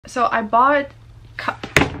So I bought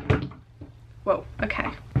whoa, okay.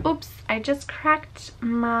 Oops, I just cracked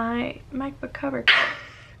my MacBook cover.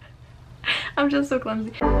 I'm just so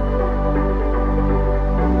clumsy.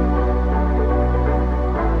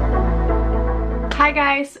 Hi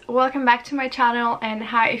guys, welcome back to my channel, and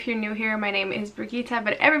hi if you're new here. My name is Brigitta,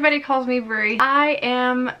 but everybody calls me Bri. I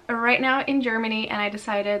am right now in Germany, and I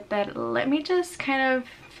decided that let me just kind of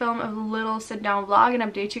film a little sit down vlog and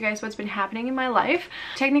update you guys what's been happening in my life.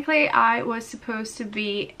 Technically I was supposed to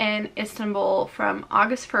be in Istanbul from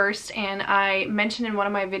August 1st, and I mentioned in one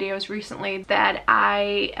of my videos recently that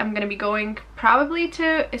I am going to be going probably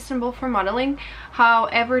to Istanbul for modeling.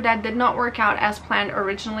 However, that did not work out as planned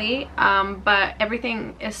originally, but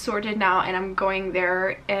everything is sorted now and I'm going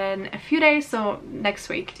there in a few days, so next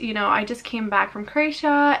week. You know, I just came back from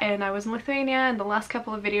Croatia and I was in Lithuania, and the last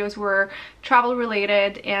couple of videos were travel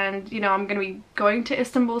related, and you know, I'm gonna be going to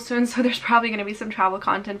Istanbul soon, so there's probably gonna be some travel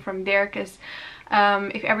content from there because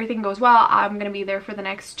if everything goes well, I'm gonna be there for the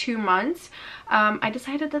next 2 months. I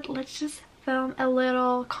decided that let's just film a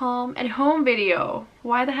little calm at home video.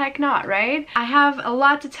 Why the heck not, right? I have a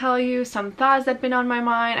lot to tell you, some thoughts that have been on my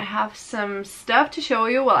mind. I have some stuff to show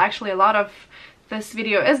you. Well, actually a lot of this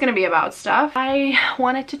video is gonna be about stuff. I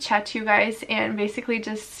wanted to chat to you guys and basically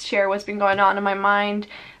just share what's been going on in my mind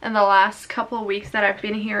in the last couple of weeks that I've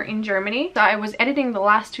been here in Germany. So I was editing the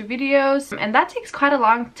last 2 videos, and that takes quite a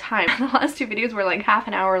long time. The last 2 videos were like half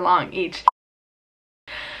an hour long each.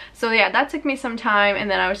 So yeah, that took me some time,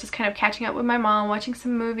 and then I was just kind of catching up with my mom, watching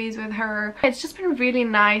some movies with her. It's just been really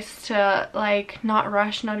nice to like not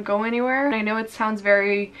rush, not go anywhere. I know it sounds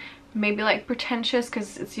very maybe like pretentious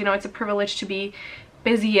because it's, you know, it's a privilege to be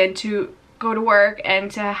busy and to go to work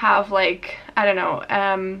and to have like, I don't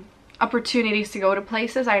know, opportunities to go to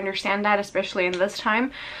places. I understand that, especially in this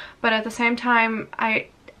time, but at the same time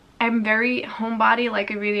I'm very homebody.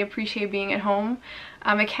 Like I really appreciate being at home.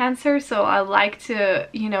 I'm a Cancer, so I like to,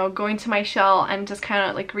 you know, go into my shell and just kind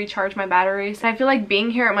of like recharge my batteries. And I feel like being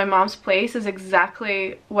here at my mom's place is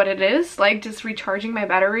exactly what it is, like just recharging my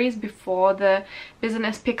batteries before the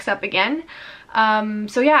business picks up again.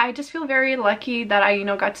 So yeah, I just feel very lucky that I, you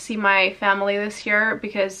know, got to see my family this year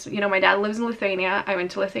because, you know, my dad lives in Lithuania. I went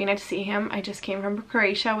to Lithuania to see him. I just came from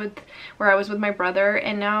Croatia where I was with my brother,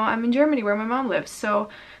 and now I'm in Germany where my mom lives. So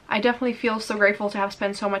I definitely feel so grateful to have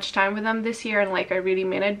spent so much time with them this year, and like I really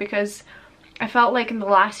mean it, because I felt like in the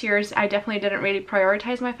last years I definitely didn't really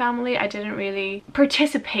prioritize my family. I didn't really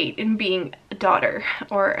participate in being a daughter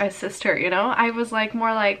or a sister, you know? I was like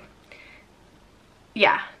more like,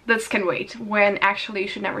 yeah, this can wait, when actually you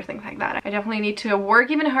should never think like that. I definitely need to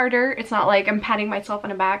work even harder. It's not like I'm patting myself on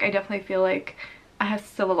the back. I definitely feel like I have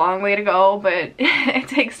still a long way to go, but it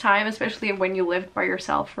takes time, especially when you lived by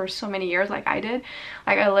yourself for so many years like I did.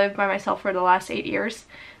 Like I lived by myself for the last 8 years.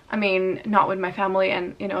 I mean, not with my family,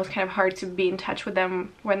 and you know, it's kind of hard to be in touch with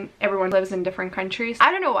them when everyone lives in different countries.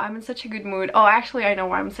 I don't know why I'm in such a good mood. Oh, actually I know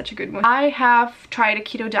why I'm in such a good mood. I have tried a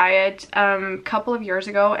keto diet a couple of years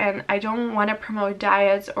ago, and I don't want to promote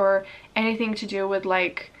diets or anything to do with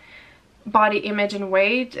like body image and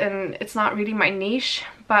weight, and it's not really my niche,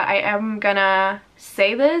 but I am gonna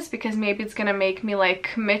say this because maybe it's gonna make me like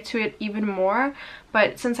commit to it even more.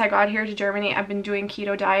 But since I got here to Germany, I've been doing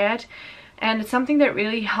keto diet, and it's something that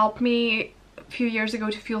really helped me a few years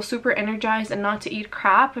ago to feel super energized and not to eat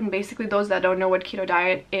crap. And basically, those that don't know what keto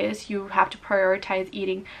diet is, you have to prioritize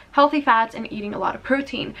eating healthy fats and eating a lot of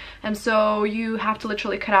protein, and so you have to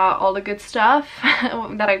literally cut out all the good stuff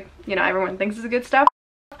that you know, everyone thinks is good stuff.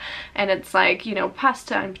 And it's like, you know,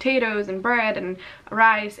 pasta and potatoes and bread and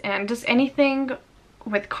rice and just anything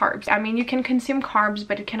with carbs. I mean, you can consume carbs,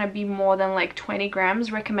 but it cannot be more than like 20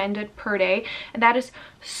 grams recommended per day, and that is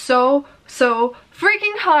so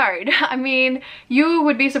freaking hard. I mean, you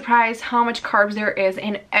would be surprised how much carbs there is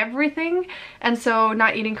in everything, and so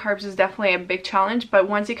not eating carbs is definitely a big challenge. But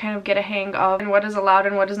once you kind of get a hang of what is allowed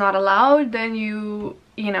and what is not allowed, then you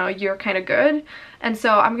know, you're kind of good. And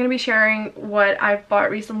so I'm gonna be sharing what I've bought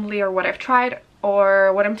recently, or what I've tried,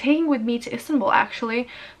 or what I'm taking with me to Istanbul actually,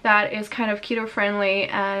 that is kind of keto friendly.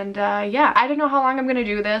 And yeah, I don't know how long I'm gonna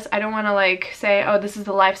do this. I don't want to like say, oh, this is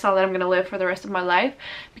the lifestyle that I'm gonna live for the rest of my life,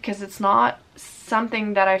 because it's not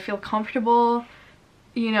something that I feel comfortable,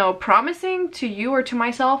 you know, promising to you or to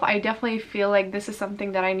myself. I definitely feel like this is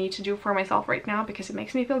something that I need to do for myself right now because it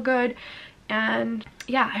makes me feel good. And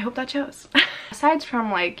yeah, I hope that shows. Aside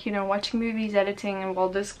from like, you know, watching movies, editing, and all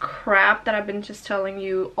this crap that I've been just telling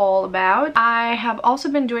you all about, I have also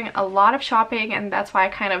been doing a lot of shopping, and that's why I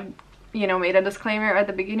kind of, you know, made a disclaimer at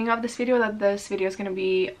the beginning of this video that this video is going to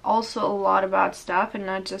be also a lot about stuff and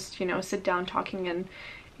not just, you know, sit down talking and,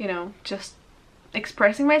 you know, just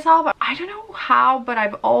expressing myself. I don't know how, but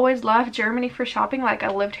I've always loved Germany for shopping. Like, I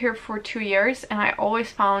lived here for 2 years and I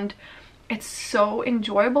always found it's so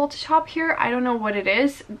enjoyable to shop here. I don't know what it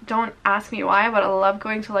is, don't ask me why, but I love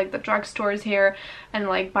going to like the drugstores here and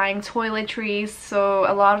like buying toiletries. So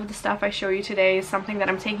a lot of the stuff I show you today is something that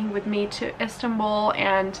I'm taking with me to Istanbul,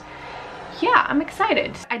 and yeah, I'm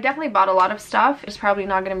excited. I definitely bought a lot of stuff. It's probably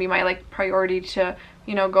not going to be my like priority to,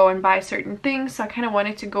 you know, go and buy certain things, so I kind of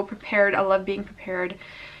wanted to go prepared. I love being prepared.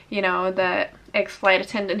 You know, the ex-flight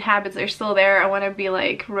attendant habits are still there. I want to be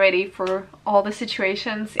like ready for all the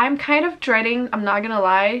situations. I'm kind of dreading, I'm not gonna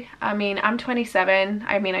lie. I mean, I'm 27.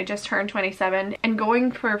 I just turned 27, and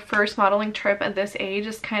going for a first modeling trip at this age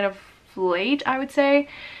is kind of late, I would say.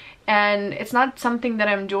 And it's not something that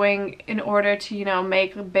I'm doing in order to, you know,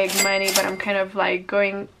 make big money, but I'm kind of like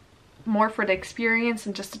going more for the experience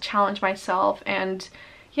and just to challenge myself. And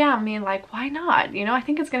yeah, I mean, like, why not? You know, I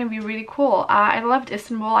think it's gonna be really cool. I loved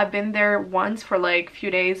Istanbul. I've been there once for like a few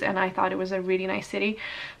days and I thought it was a really nice city.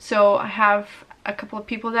 So I have a couple of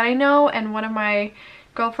people that I know, and one of my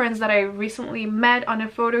girlfriends that I recently met on a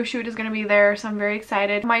photo shoot is gonna be there, so I'm very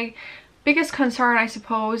excited. My biggest concern, I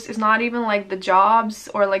suppose, is not even like the jobs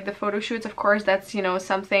or like the photo shoots. Of course, that's, you know,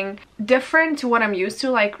 something different to what I'm used to.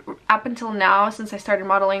 Like, up until now, since I started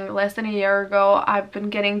modeling less than a year ago, I've been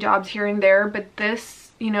getting jobs here and there, but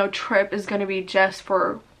this, you know, trip is going to be just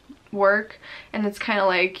for work. And it's kind of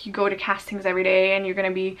like you go to castings every day and you're going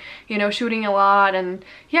to be, you know, shooting a lot. And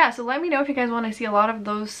yeah, so let me know if you guys want to see a lot of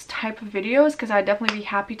those type of videos, because I'd definitely be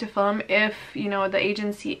happy to film if, you know, the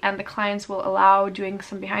agency and the clients will allow doing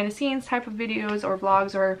some behind the scenes type of videos or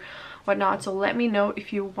vlogs or whatnot. So let me know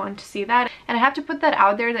if you want to see that. And I have to put that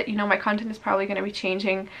out there that, you know, my content is probably going to be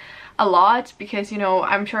changing a lot, because, you know,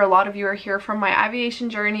 I'm sure a lot of you are here from my aviation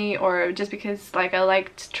journey, or just because like I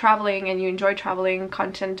liked traveling and you enjoy traveling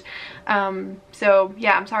content. So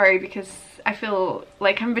yeah, I'm sorry, because I feel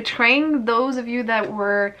like I'm betraying those of you that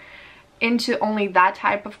were into only that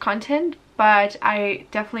type of content, but I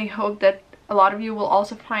definitely hope that a lot of you will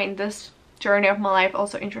also find this journey of my life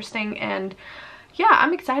also interesting. And yeah,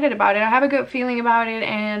 I'm excited about it. I have a good feeling about it,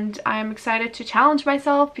 and I'm excited to challenge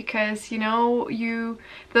myself, because, you know,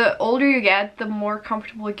 the older you get, the more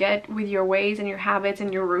comfortable you get with your ways and your habits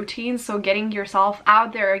and your routines. So getting yourself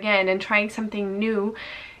out there again and trying something new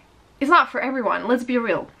is not for everyone. Let's be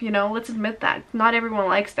real, you know, let's admit that. Not everyone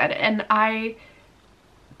likes that, and I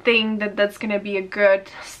think that that's gonna be a good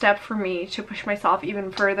step for me to push myself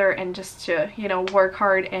even further and just to, you know, work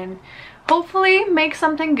hard and hopefully make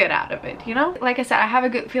something good out of it, you know? Like I said, I have a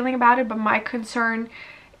good feeling about it, but my concern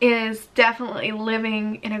is definitely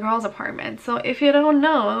living in a girl's apartment. So if you don't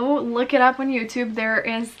know, look it up on YouTube. There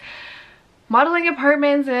is modeling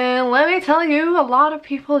apartments, and let me tell you, a lot of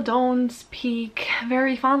people don't speak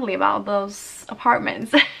very fondly about those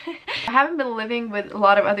apartments. I haven't been living with a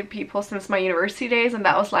lot of other people since my university days, and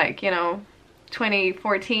that was like, you know,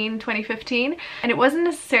 2014, 2015, and it wasn't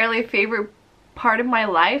necessarily a favorite part of my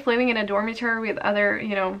life, living in a dormitory with other,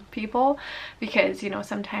 you know, people, because, you know,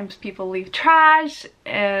 sometimes people leave trash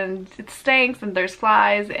and it stinks and there's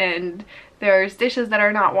flies and there's dishes that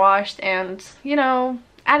are not washed, and, you know,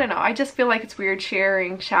 I don't know, I just feel like it's weird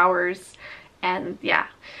sharing showers. And yeah,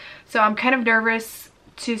 so I'm kind of nervous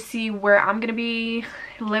to see where I'm gonna be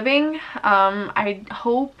living. I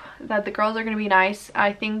hope that the girls are gonna be nice.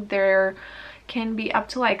 I think there can be up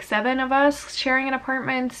to like 7 of us sharing an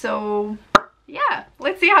apartment, so yeah,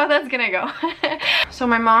 let's see how that's gonna go. So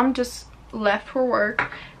my mom just left for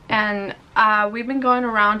work, and we've been going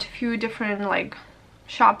around a few different like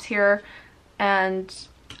shops here, and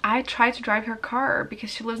I tried to drive her car because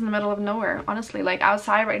she lives in the middle of nowhere. Honestly, like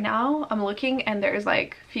outside right now I'm looking and there's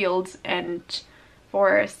like fields and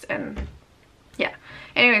forests and yeah.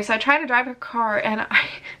 Anyway, so I tried to drive her car, and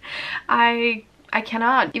I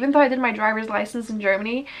cannot. Even though I did my driver's license in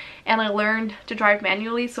Germany and I learned to drive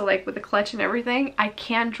manually, so like with the clutch and everything, I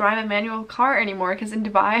can't drive a manual car anymore, because in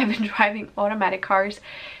Dubai I've been driving automatic cars,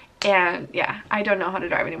 and yeah, I don't know how to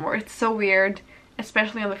drive anymore. It's so weird,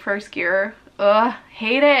 especially on the first gear. Ugh,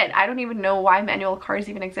 hate it. I don't even know why manual cars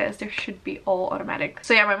even exist. There should be all automatic.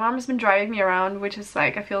 So yeah, my mom has been driving me around, which is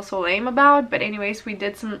like, I feel so lame about, but anyways, we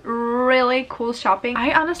did some really cool shopping.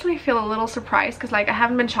 I honestly feel a little surprised, because like I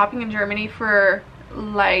haven't been shopping in Germany for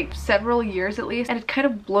like several years at least, and it kind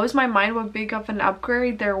of blows my mind what big of an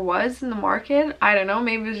upgrade there was in the market. I don't know,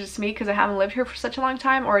 maybe it's just me because I haven't lived here for such a long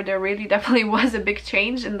time, or there really definitely was a big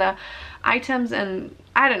change in the items. And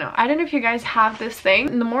I don't know if you guys have this thing.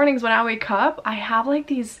 In the mornings when I wake up, I have like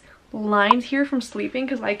these lines here from sleeping,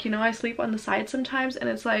 because like, you know, I sleep on the side sometimes and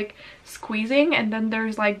it's like squeezing, and then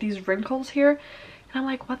there's like these wrinkles here. And I'm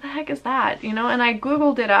like, what the heck is that, you know? And I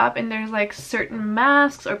googled it up, and there's like certain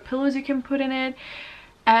masks or pillows you can put in it,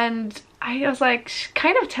 and I was like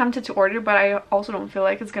kind of tempted to order, but I also don't feel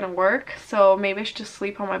like it's gonna work, so maybe I should just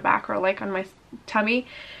sleep on my back or like on my tummy.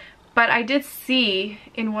 But I did see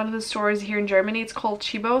in one of the stores here in Germany, it's called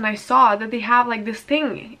Chibo, and I saw that they have like this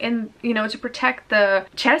thing in, you know, to protect the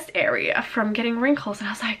chest area from getting wrinkles, and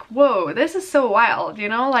I was like, whoa, this is so wild, you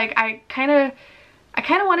know? Like I kind of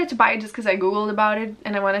wanted to buy it just because I googled about it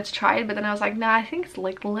and I wanted to try it, but then I was like, nah, I think it's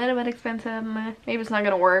like a little bit expensive, maybe it's not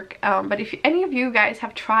gonna work. But if any of you guys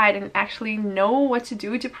have tried and actually know what to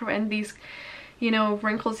do to prevent these, you know,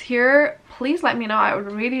 wrinkles here, please let me know. I would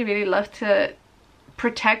really love to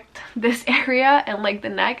protect this area and like the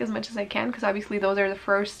neck as much as I can, because obviously those are the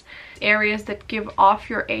first areas that give off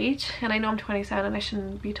your age. And I know I'm 27 and I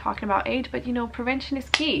shouldn't be talking about age, but you know, prevention is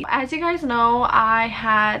key. As you guys know, I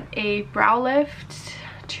had a brow lift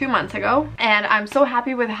 2 months ago and I'm so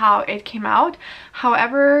happy with how it came out.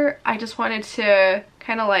 However, I just wanted to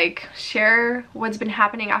kind of like share what's been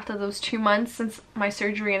happening after those 2 months since my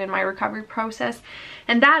surgery and in my recovery process,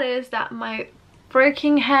 and that is that my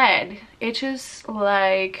freaking head itches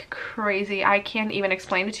like crazy. I can't even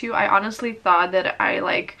explain it to you. I honestly thought that I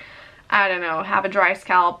don't know, have a dry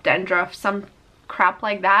scalp, dandruff, some crap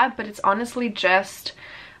like that, but it's honestly just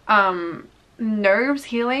nerves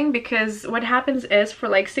healing, because what happens is for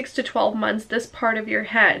like 6 to 12 months this part of your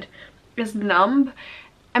head is numb.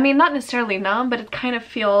 I mean, not necessarily numb, but it kind of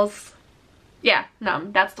feels, yeah,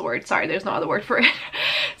 numb, that's the word. Sorry, there's no other word for it.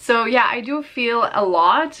 So yeah, I do feel a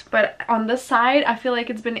lot, but on this side I feel like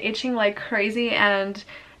it's been itching like crazy, and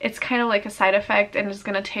it's kind of like a side effect and it's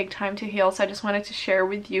gonna take time to heal. So I just wanted to share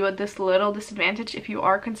with you this little disadvantage. If you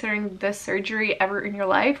are considering this surgery ever in your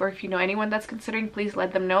life, or if you know anyone that's considering, please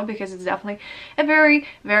let them know, because it's definitely a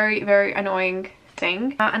very annoying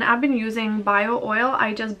thing. And I've been using bio oil.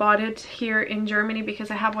 I just bought it here in Germany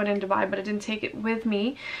because I have one in Dubai, but I didn't take it with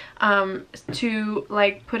me to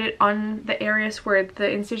like put it on the areas where the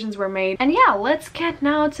incisions were made. And yeah, let's get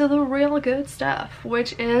now to the real good stuff,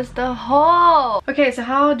 which is the haul. Okay, so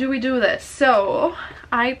how do we do this? So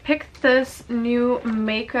I picked this new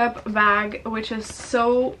makeup bag, which is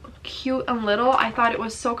so cute and little. I thought it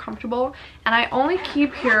was so comfortable, and I only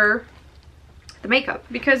keep here the makeup,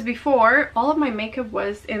 because before all of my makeup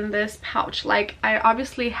was in this pouch. Like, I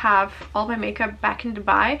obviously have all my makeup back in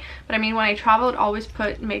Dubai, but I mean, when I traveled, I always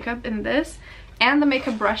put makeup in this and the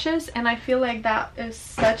makeup brushes, and I feel like that is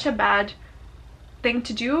such a bad thing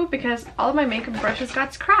to do because all of my makeup brushes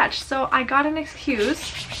got scratched. So I got an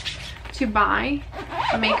excuse to buy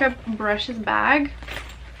a makeup brushes bag.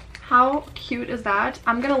 How cute is that?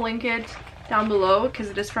 I'm gonna link it down below because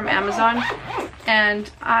it is from Amazon,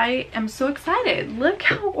 and I am so excited. Look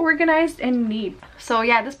how organized and neat. So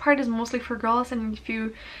yeah, this part is mostly for girls, and if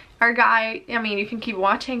you are a guy, I mean, you can keep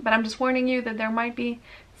watching, but I'm just warning you that there might be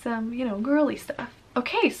some, you know, girly stuff.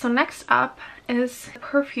 Okay, so next up is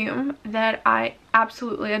perfume that I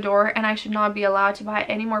absolutely adore, and I should not be allowed to buy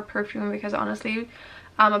any more perfume because honestly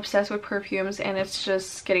I'm obsessed with perfumes and it's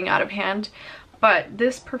just getting out of hand. But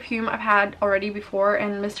this perfume I've had already before,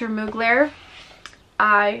 and Mr. Mugler,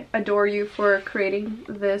 I adore you for creating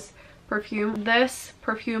this perfume. This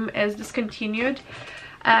perfume is discontinued,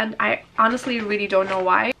 and I honestly really don't know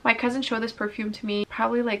why. My cousin showed this perfume to me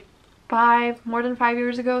probably like more than 5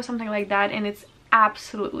 years ago, something like that, and it's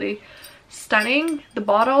absolutely stunning. The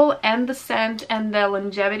bottle and the scent and the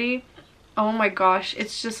longevity, oh my gosh,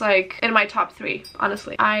 it's just like in my top 3,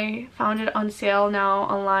 honestly. I found it on sale now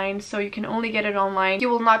online, so you can only get it online. You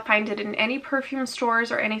will not find it in any perfume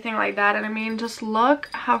stores or anything like that. And I mean, just look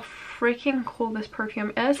how freaking cool this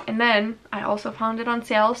perfume is. And then I also found it on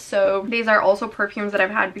sale. So these are also perfumes that I've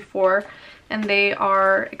had before, and they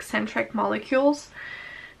are eccentric molecules.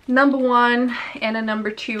 Number 1 and a number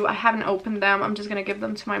 2. I haven't opened them. I'm just gonna give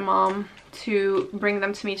them to my mom to bring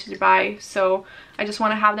them to me to Dubai. So I just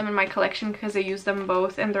want to have them in my collection because I use them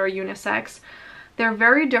both and they're unisex. They're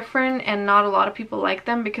very different and not a lot of people like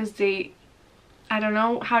them because they, I don't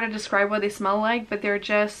know how to describe what they smell like, but they're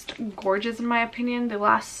just gorgeous in my opinion. They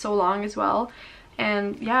last so long as well,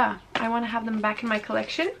 and yeah, I want to have them back in my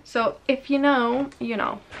collection. So if you know, you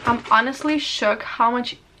know. I'm honestly shook how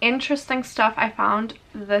much interesting stuff I found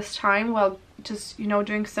this time while just, you know,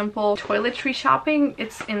 doing simple toiletry shopping.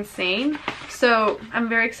 It's insane. So I'm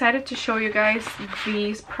very excited to show you guys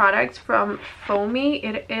these products from Foamy.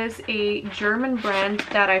 It is a German brand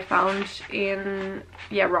that I found in,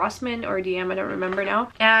 yeah, Rossmann or DM, I don't remember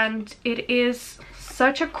now, and it is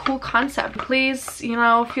such a cool concept. Please, you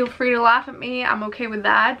know, feel free to laugh at me, I'm okay with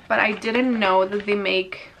that, but I didn't know that they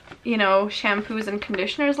make you know, shampoos and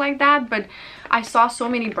conditioners like that, but I saw so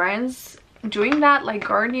many brands doing that, like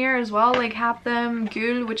Garnier as well, like have them.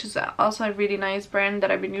 Gül, which is also a really nice brand that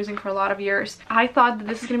I've been using for a lot of years. I thought that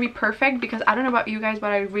this is gonna be perfect because I don't know about you guys,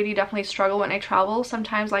 but I really definitely struggle when I travel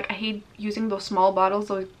sometimes. Like I hate using those small bottles,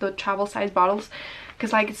 the travel size bottles,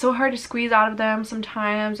 because like it's so hard to squeeze out of them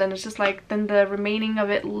sometimes, and it's just like then the remaining of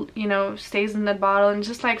it, you know, stays in that bottle, and it's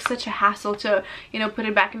just like such a hassle to, you know, put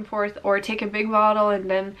it back and forth or take a big bottle, and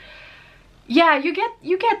then yeah, you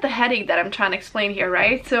get the headache that I'm trying to explain here,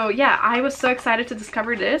 right? So yeah, I was so excited to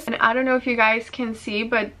discover this, and I don't know if you guys can see,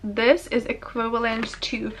 but this is equivalent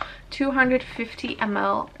to 250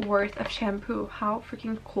 ml worth of shampoo. How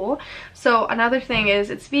freaking cool. So another thing is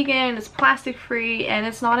it's vegan, it's plastic free, and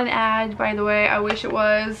it's not an ad, by the way. I wish it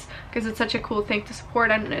was, because it's such a cool thing to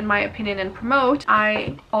support and, in my opinion, and promote.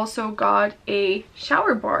 I also got a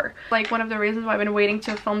shower bar. Like one of the reasons why I've been waiting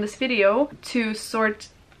to film this video to sort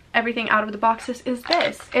everything out of the boxes is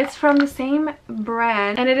this. It's from the same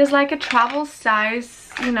brand, and it is like a travel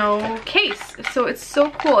size, you know, case. So it's so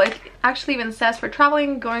cool. It actually even says for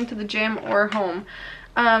traveling, going to the gym, or home.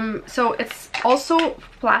 So it's also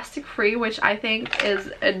plastic free, which I think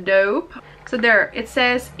is a dope. So there it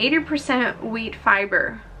says 80% wheat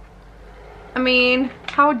fiber. I mean,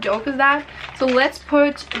 how dope is that? So let's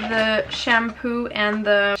put the shampoo and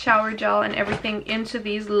the shower gel and everything into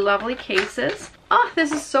these lovely cases. Oh,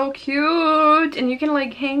 this is so cute, and you can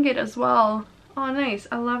like hang it as well. Oh, nice.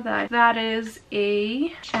 I love that. That is a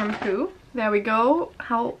shampoo. There we go.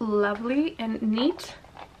 How lovely and neat.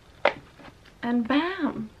 And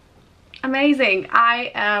bam. Amazing.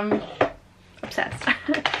 I am obsessed.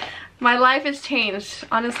 My life has changed.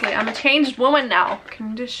 Honestly, I'm a changed woman now.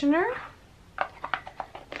 Conditioner.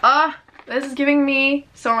 This is giving me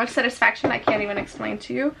so much satisfaction I can't even explain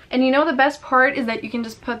to you. And you know, the best part is that you can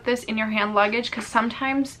just put this in your hand luggage, because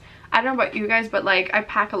sometimes, I don't know about you guys, but like I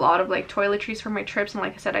pack a lot of like toiletries for my trips, and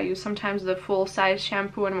like I said, I use sometimes the full size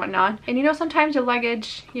shampoo and whatnot. And you know, sometimes your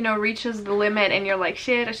luggage, you know, reaches the limit and you're like,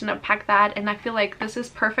 shit, I shouldn't have packed that. And I feel like this is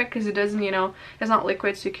perfect because it doesn't, you know, it's not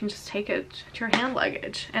liquid, so you can just take it to your hand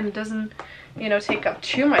luggage, and it doesn't, you know, take up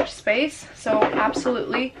too much space. So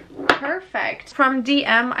absolutely perfect. From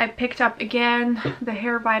DM, I picked up again the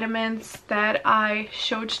hair vitamins that I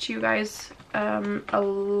showed to you guys a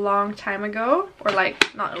long time ago, or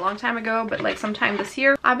like not a long time ago, but like sometime this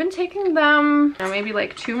year. I've been taking them, you know, maybe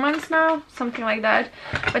like 2 months now, something like that.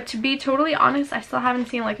 But to be totally honest, I still haven't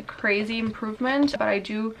seen like a crazy improvement, but I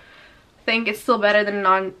do think it's still better than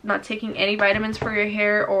not taking any vitamins for your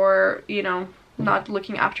hair, or, you know, not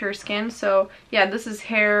looking after your skin. So yeah, this is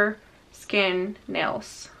hair, skin,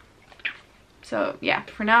 nails. So yeah,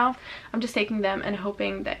 for now I'm just taking them and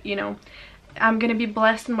hoping that, you know, I'm gonna be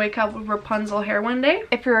blessed and wake up with Rapunzel hair one day.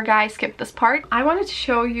 If you're a guy, skip this part. I wanted to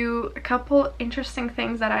show you a couple interesting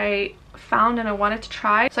things that I found and I wanted to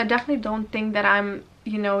try. So I definitely don't think that I'm,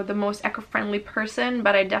 you know, the most eco-friendly person,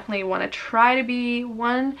 but I definitely want to try to be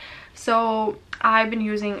one. So I've been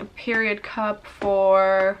using a period cup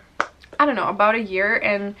for, I don't know, about a year,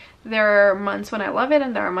 and there are months when I love it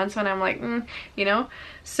and there are months when I'm like, you know.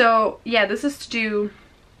 So yeah, this is to do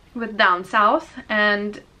with down south,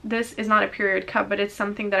 and this is not a period cup, but it's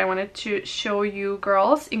something that I wanted to show you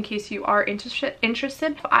girls in case you are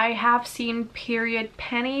interested. I have seen period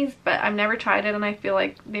pennies, but I've never tried it, and I feel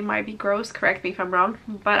like they might be gross. Correct me if I'm wrong,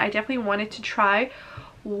 but I definitely wanted to try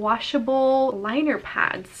washable liner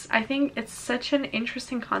pads. I think it's such an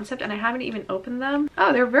interesting concept, and I haven't even opened them.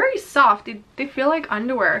 Oh, they're very soft. They feel like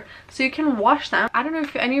underwear, so you can wash them. I don't know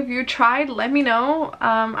if any of you tried. Let me know.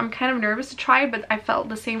 I'm kind of nervous to try it, but I felt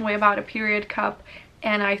the same way about a period cup,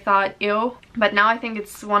 and I thought, ew. But now I think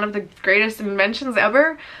it's one of the greatest inventions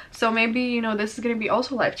ever. So maybe, you know, this is gonna be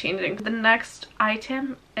also life-changing. The next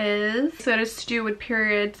item is, so it is to do with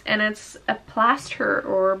periods, and it's a plaster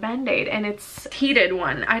or band-aid, and it's a heated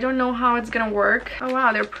one. I don't know how it's gonna work. Oh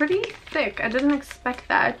wow, they're pretty thick. I didn't expect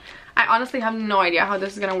that. I honestly have no idea how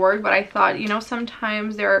this is gonna work, but I thought, you know,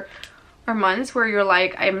 sometimes there are months where you're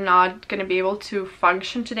like, I'm not gonna be able to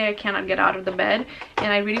function today, I cannot get out of the bed,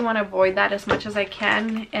 and I really want to avoid that as much as I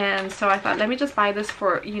can. And so I thought, let me just buy this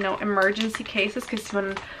for, you know, emergency cases, because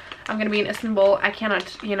when I'm gonna be in Istanbul, I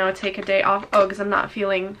cannot, you know, take a day off, because I'm not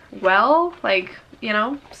feeling well, like, you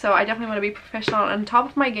know. So I definitely want to be professional on top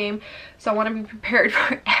of my game, so I want to be prepared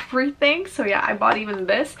for everything. So yeah, I bought even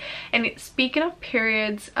this. And speaking of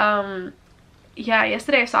periods, yeah,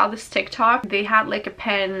 yesterday I saw this TikTok. They had like a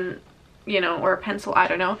pen, you know, or a pencil, I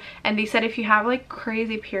don't know, and they said if you have like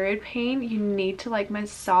crazy period pain, you need to like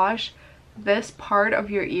massage this part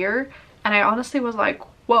of your ear. And I honestly was like,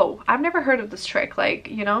 whoa, I've never heard of this trick, like,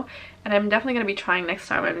 you know. And I'm definitely gonna be trying next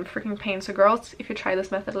time. I'm in freaking pain. So girls, if you try this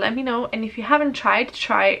method, let me know. And if you haven't tried,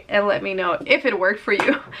 try and let me know if it worked for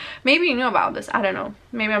you. Maybe you knew about this, I don't know.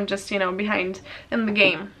 Maybe I'm just, you know, behind in the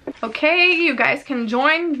game. Okay, you guys can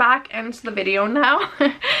join back into the video now.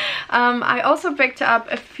 I also picked up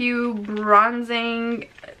a few bronzing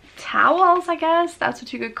towels, I guess that's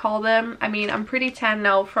what you could call them. I mean, I'm pretty tan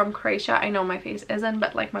now from Croatia. I know my face isn't,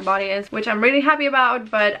 but like my body is, which I'm really happy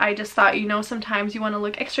about. But I just thought, you know, sometimes you want to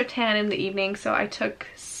look extra tan in the evening, so I took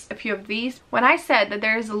a few of these. When I said that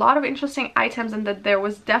there's a lot of interesting items and that there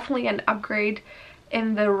was definitely an upgrade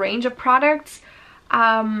in the range of products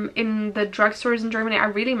in the drugstores in Germany, I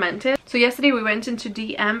really meant it. So yesterday we went into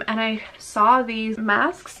DM and I saw these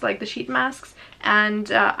masks, like the sheet masks and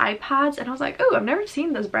iPads, and I was like, oh, I've never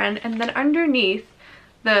seen this brand. And then underneath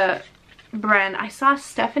the brand I saw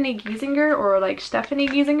Stefaniegiesinger, or like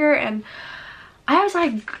Stefaniegiesinger, and I was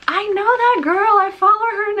like, I know that girl, I follow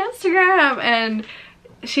her on Instagram. And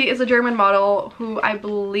she is a German model who I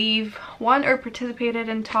believe won or participated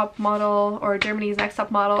in Top Model or Germany's Next Top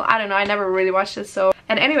Model. I don't know, I never really watched this. So,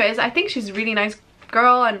 and anyways, I think she's a really nice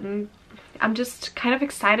girl, and I'm just kind of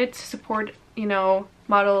excited to support, you know,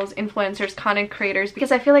 models, influencers, content creators,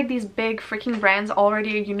 because I feel like these big freaking brands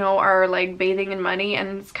already, you know, are like bathing in money,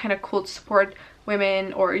 and it's kind of cool to support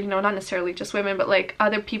women, or, you know, not necessarily just women, but like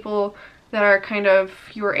other people that are kind of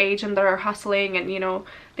your age and that are hustling, and, you know,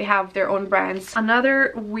 they have their own brands.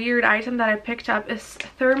 Another weird item that I picked up is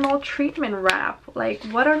thermal treatment wrap. Like,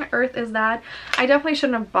 what on earth is that? I definitely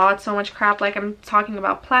shouldn't have bought so much crap. Like, I'm talking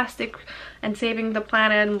about plastic and saving the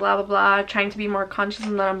planet and blah blah blah, trying to be more conscious,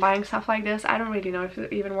 and then I'm buying stuff like this. I don't really know if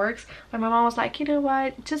it even works, but my mom was like, you know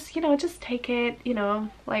what, just, you know, just take it, you know,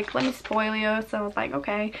 like, let me spoil you. So I was like,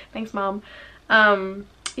 okay, thanks mom.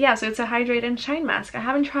 Yeah, so it's a hydrate and shine mask. I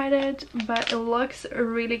haven't tried it, but it looks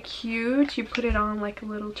really cute. You put it on like a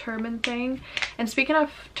little turban thing. And speaking of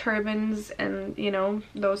turbans and, you know,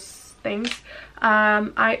 those things,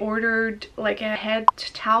 I ordered like a head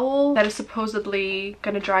towel that is supposedly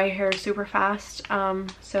gonna dry hair super fast.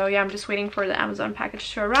 So yeah, I'm just waiting for the Amazon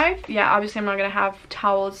package to arrive. Yeah, obviously I'm not gonna have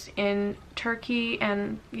towels in Turkey,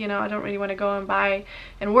 and, you know, I don't really want to go and buy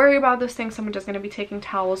and worry about this thing, so I'm just going to be taking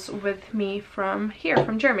towels with me from here,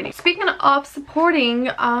 from Germany. Speaking of supporting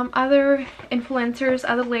other influencers,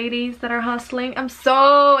 other ladies that are hustling, I'm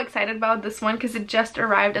so excited about this one because it just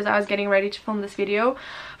arrived as I was getting ready to film this video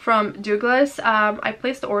from Douglas. I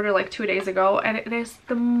placed the order like 2 days ago, and it is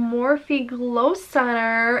the Morphe Glow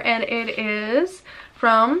Stunner, and it is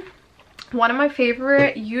from one of my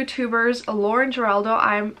favorite YouTubers, Laurengiraldo.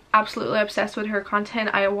 I'm absolutely obsessed with her content.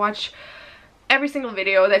 I watch every single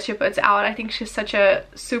video that she puts out. I think she's such a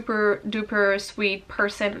super duper sweet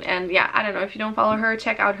person, and yeah, I don't know, if you don't follow her,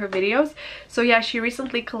 check out her videos. So yeah, she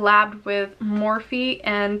recently collabed with Morphe,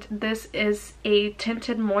 and this is a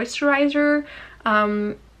tinted moisturizer,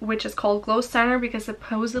 which is called Glow Stunner because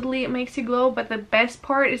supposedly it makes you glow, but the best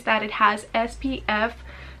part is that it has SPF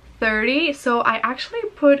 30. So I actually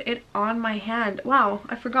put it on my hand. Wow,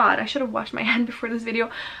 I forgot, I should have washed my hand before this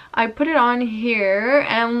video. I put it on here,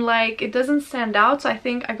 and like, it doesn't stand out, so I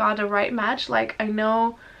think I got the right match. Like, I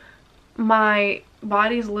know my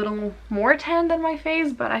body's a little more tan than my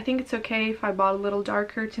face, but I think it's okay if I bought a little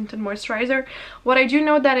darker tinted moisturizer. What I do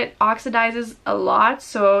know that it oxidizes a lot,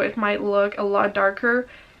 so it might look a lot darker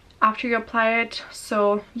after you apply it.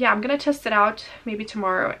 So yeah, I'm gonna test it out maybe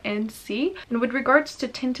tomorrow and see. And with regards to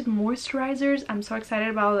tinted moisturizers, I'm so excited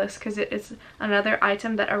about this because it is another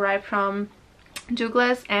item that arrived from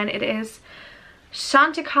Douglas, and it is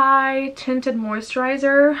Chantecaille tinted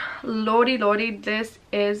moisturizer. Lodi, this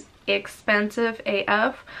is expensive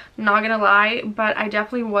AF, not gonna lie, but I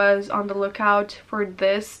definitely was on the lookout for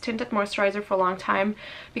this tinted moisturizer for a long time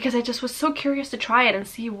because I just was so curious to try it and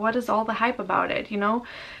see what is all the hype about it, you know.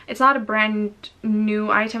 It's not a brand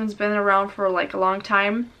new item, it's been around for like a long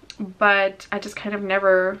time, but I just kind of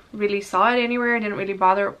never really saw it anywhere. I didn't really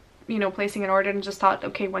bother, you know, placing an order, and just thought,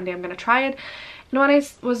 okay, one day I'm gonna try it. And when I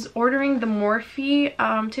was ordering the Morphe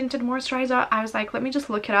tinted moisturizer, I was like, let me just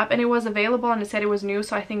look it up, and it was available, and it said it was new,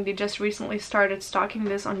 so I think they just recently started stocking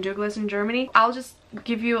this on Douglas in Germany. I'll just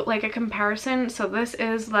give you like a comparison. So this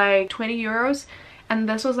is like 20 euros, and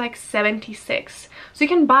this was like 76. So you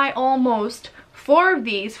can buy almost 4 of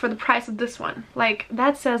these for the price of this one. Like,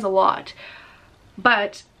 that says a lot.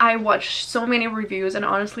 But I watched so many reviews, and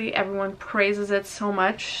honestly everyone praises it so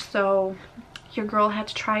much, so your girl had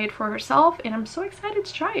to try it for herself, and I'm so excited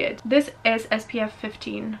to try it. This is SPF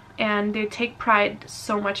 15, and they take pride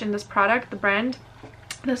so much in this product, the brand.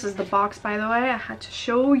 This is the box, by the way. I had to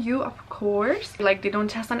show you, of course. Like, they don't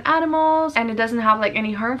test on animals, and it doesn't have like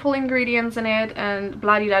any harmful ingredients in it, and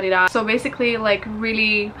blah de da de da. So basically like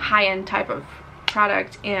really high-end type of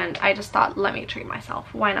product, and I just thought, let me treat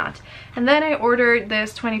myself, why not? And then I ordered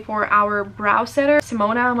this 24-hour brow setter.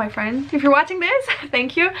 Simona, my friend, if you're watching this,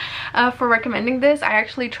 thank you for recommending this. I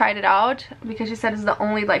actually tried it out because she said it's the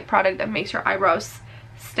only like product that makes your eyebrows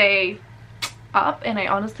stay up, and I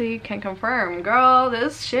honestly can confirm, girl,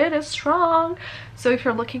 this shit is strong. So if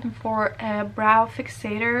you're looking for a brow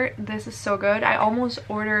fixator, this is so good. I almost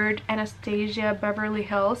ordered Anastasia Beverly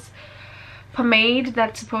Hills pomade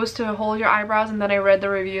that's supposed to hold your eyebrows, and then I read the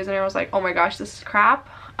reviews and I was like, oh my gosh, this is crap.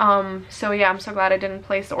 So yeah, I'm so glad I didn't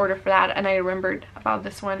place the order for that, and I remembered about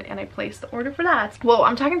this one and I placed the order for that. Whoa,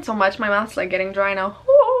 I'm talking so much, my mouth's like getting dry now.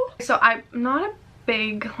 Whoa. So I'm not a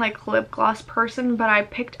big like lip gloss person, but I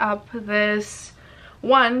picked up this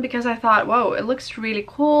one because I thought, whoa, it looks really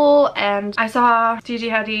cool, and I saw Gigi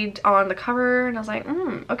Hadid on the cover and I was like,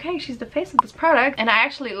 okay, she's the face of this product. And I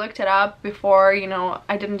actually looked it up before, you know,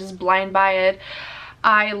 I didn't just blind buy it.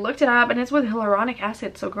 I looked it up and it's with hyaluronic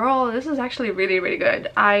acid, so girl, this is actually really, really good.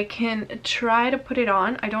 I can try to put it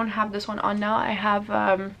on. I don't have this one on now. I have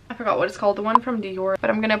I forgot what it's called, the one from Dior, but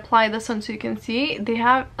I'm gonna apply this one so you can see. They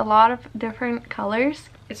have a lot of different colors.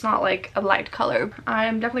 It's not like a light color.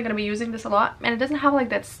 I'm definitely gonna be using this a lot, and it doesn't have like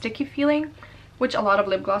that sticky feeling, which a lot of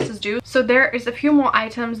lip glosses do. So there is a few more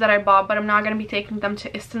items that I bought, but I'm not gonna be taking them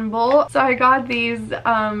to Istanbul. So I got these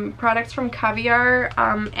products from Caviar,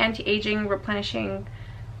 anti-aging replenishing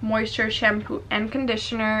moisture shampoo and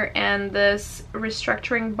conditioner, and this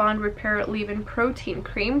restructuring bond repair leave-in protein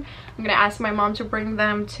cream. I'm gonna ask my mom to bring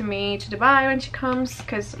them to me to Dubai when she comes,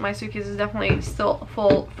 because my suitcase is definitely still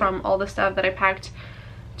full from all the stuff that I packed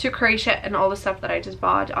to Croatia and all the stuff that I just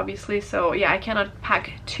bought, obviously. So yeah, I cannot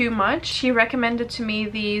pack too much. She recommended to me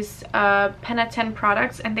these Penna 10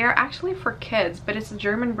 products, and they're actually for kids, but it's a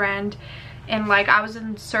German brand. And like, I was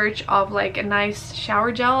in search of like a nice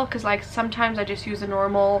shower gel, because like sometimes I just use a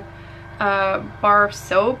normal bar of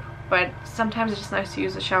soap, but sometimes it's just nice to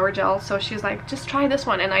use a shower gel. So she's like, just try this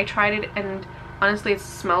one, and I tried it, and honestly it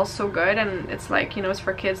smells so good, and it's like, you know, it's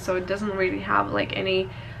for kids, so it doesn't really have like any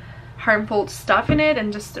harmful stuff in it,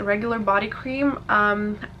 and just a regular body cream.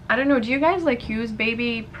 I don't know, do you guys like use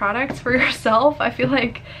baby products for yourself? I feel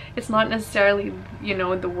like it's not necessarily, you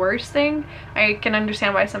know, the worst thing. I can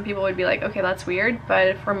understand why some people would be like, okay, that's weird,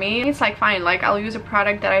 but for me it's like fine. Like, I'll use a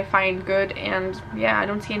product that I find good, and yeah, I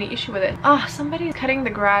don't see any issue with it. Oh, somebody's cutting the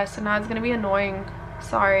grass, so now it's gonna be annoying.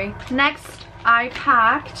 Sorry. Next, I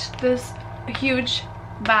packed this huge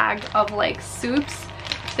bag of like soups.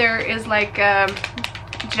 There is like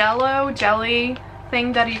jelly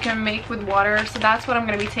thing that you can make with water, so that's what I'm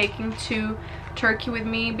gonna be taking to Turkey with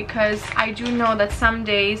me, because I do know that some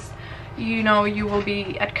days, you know, you will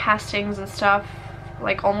be at castings and stuff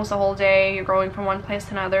like almost a whole day. You're going from one place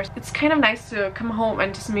to another. It's kind of nice to come home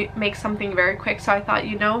and just make something very quick. So I thought,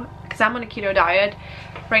 you know, because I'm on a keto diet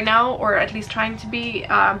right now, or at least trying to be,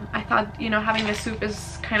 I thought, you know, having a soup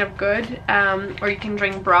is kind of good, or you can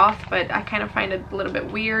drink broth, but I kind of find it a little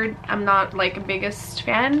bit weird. I'm not like a biggest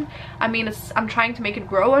fan. I mean, I'm trying to make it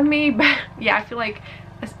grow on me, but yeah, I feel like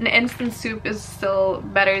an instant soup is still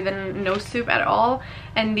better than no soup at all.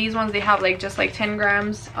 And these ones, they have like just like 10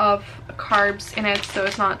 grams of carbs in it, so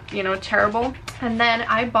it's not, you know, terrible. And then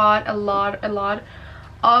I bought a lot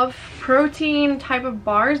of protein type of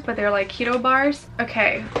bars, but they're like keto bars.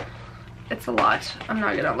 Okay, it's a lot, I'm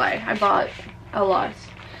not gonna lie, I bought a lot.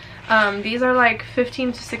 These are like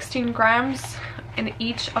 15 to 16 grams in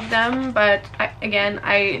each of them, but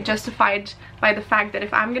I justified by the fact that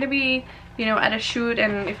if I'm gonna be, you know, at a shoot,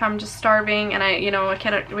 and if I'm just starving and I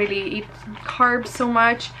cannot really eat carbs so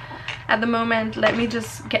much at the moment, let me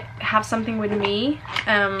just have something with me,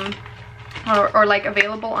 or like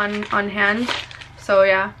available on hand. So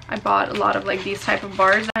yeah, I bought a lot of like these type of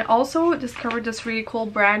bars. I also discovered this really cool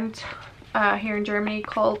brand here in Germany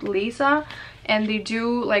called Lisa, and they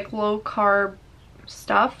do like low carb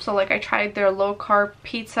stuff. So like, I tried their low carb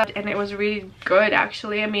pizza and it was really good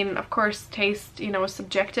actually. I mean, of course, taste, you know, is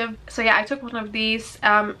subjective. So yeah, I took one of these.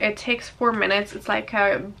 It takes 4 minutes. It's like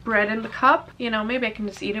a bread in the cup, you know, maybe I can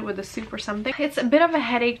just eat it with a soup or something. It's a bit of a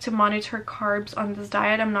headache to monitor carbs on this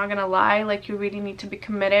diet, I'm not gonna lie. Like, you really need to be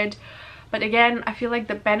committed. But again, I feel like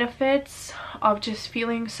the benefits of just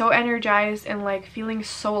feeling so energized and like feeling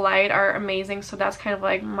so light are amazing. So that's kind of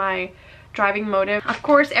like my driving motive. Of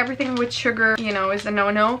course, everything with sugar, you know, is a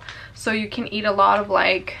no-no. So you can eat a lot of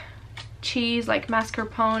like cheese like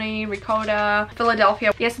mascarpone, ricotta,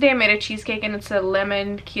 Philadelphia. Yesterday I made a cheesecake and it's a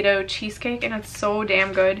lemon keto cheesecake and it's so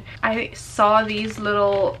damn good. I saw these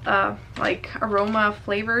little like aroma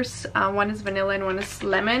flavors. One is vanilla and one is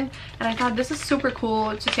lemon, and I thought this is super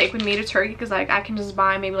cool to take with me to Turkey because like I can just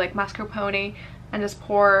buy maybe like mascarpone and just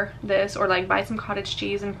pour this, or like buy some cottage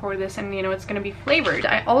cheese and pour this, and you know it's gonna be flavored.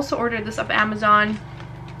 I also ordered this off Amazon,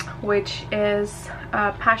 which is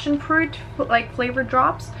passion fruit like flavored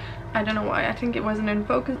drops. I don't know why, I think it wasn't in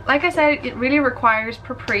focus. Like I said, it really requires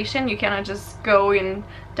preparation. You cannot just go and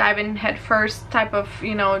dive in head first type of,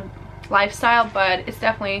 you know, lifestyle, but it's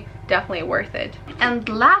definitely worth it. And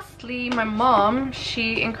lastly, my mom,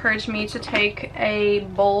 she encouraged me to take a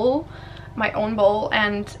bowl, my own bowl,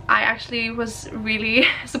 and I actually was really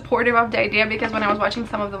supportive of the idea because when I was watching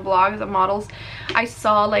some of the vlogs of models, I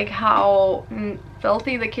saw like how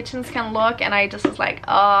filthy the kitchens can look, and I just was like,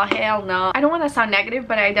 oh hell no. I don't want to sound negative,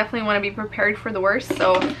 but I definitely want to be prepared for the worst,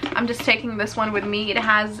 so I'm just taking this one with me. It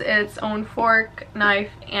has its own fork,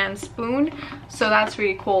 knife, and spoon, so that's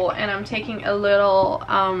really cool. And I'm taking a little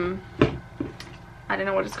I don't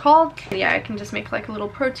know what it's called. Yeah, I can just make like a little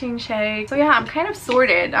protein shake. So yeah, I'm kind of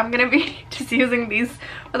sorted. I'm gonna be just using these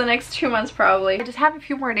for the next 2 months probably. I just have a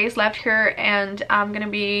few more days left here, and I'm gonna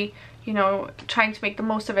be, you know, trying to make the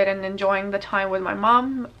most of it and enjoying the time with my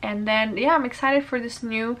mom. And then yeah, I'm excited for this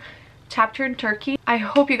new chapter in Turkey. I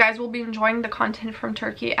hope you guys will be enjoying the content from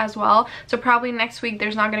Turkey as well. So probably next week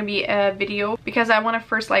there's not going to be a video because I want to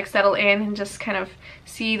first like settle in and just kind of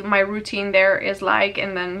see my routine there is like,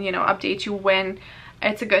 and then, you know, update you when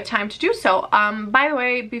it's a good time to do so. By the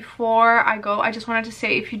way, before I go, I just wanted to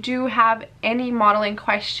say, if you do have any modeling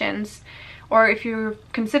questions, or if you're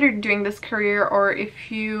considering doing this career, or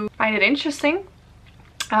if you find it interesting,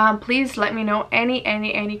 please let me know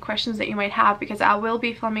any questions that you might have, because I will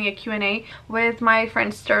be filming a Q&A with my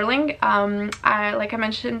friend Sterling. Like I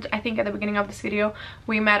mentioned, I think at the beginning of this video,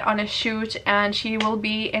 we met on a shoot, and she will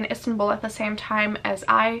be in Istanbul at the same time as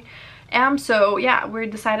I am. So yeah, we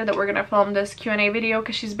decided that we're gonna film this Q&A video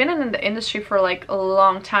because she's been in the industry for like a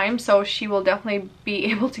long time, so she will definitely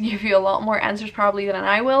be able to give you a lot more answers probably than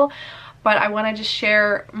I will. But I want to just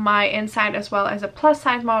share my insight as well as a plus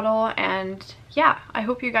size model, and yeah, I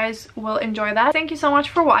hope you guys will enjoy that. Thank you so much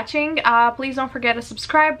for watching. Please don't forget to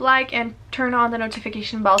subscribe, like, and turn on the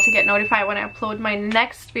notification bell to get notified when I upload my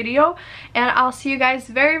next video. And I'll see you guys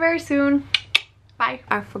very soon. Bye.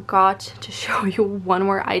 I forgot to show you one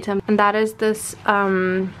more item, and that is this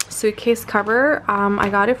suitcase cover. I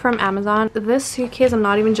got it from Amazon. This suitcase, I'm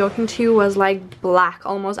not even joking to you, was like black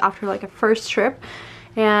almost after like a first trip,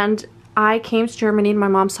 and I came to Germany and my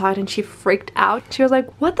mom saw it and she freaked out. She was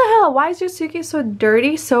like, what the hell, why is your suitcase so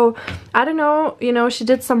dirty? So I don't know, you know, she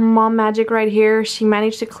did some mom magic right here. She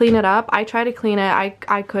managed to clean it up. I tried to clean it,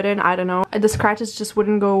 I couldn't, I don't know. The scratches just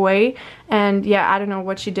wouldn't go away, and yeah, I don't know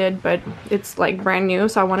what she did, but it's like brand new,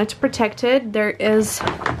 so I wanted to protect it. There is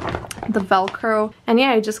the Velcro, and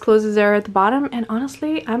yeah, it just closes there at the bottom, and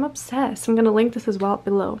honestly, I'm obsessed. I'm gonna link this as well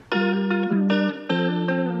below.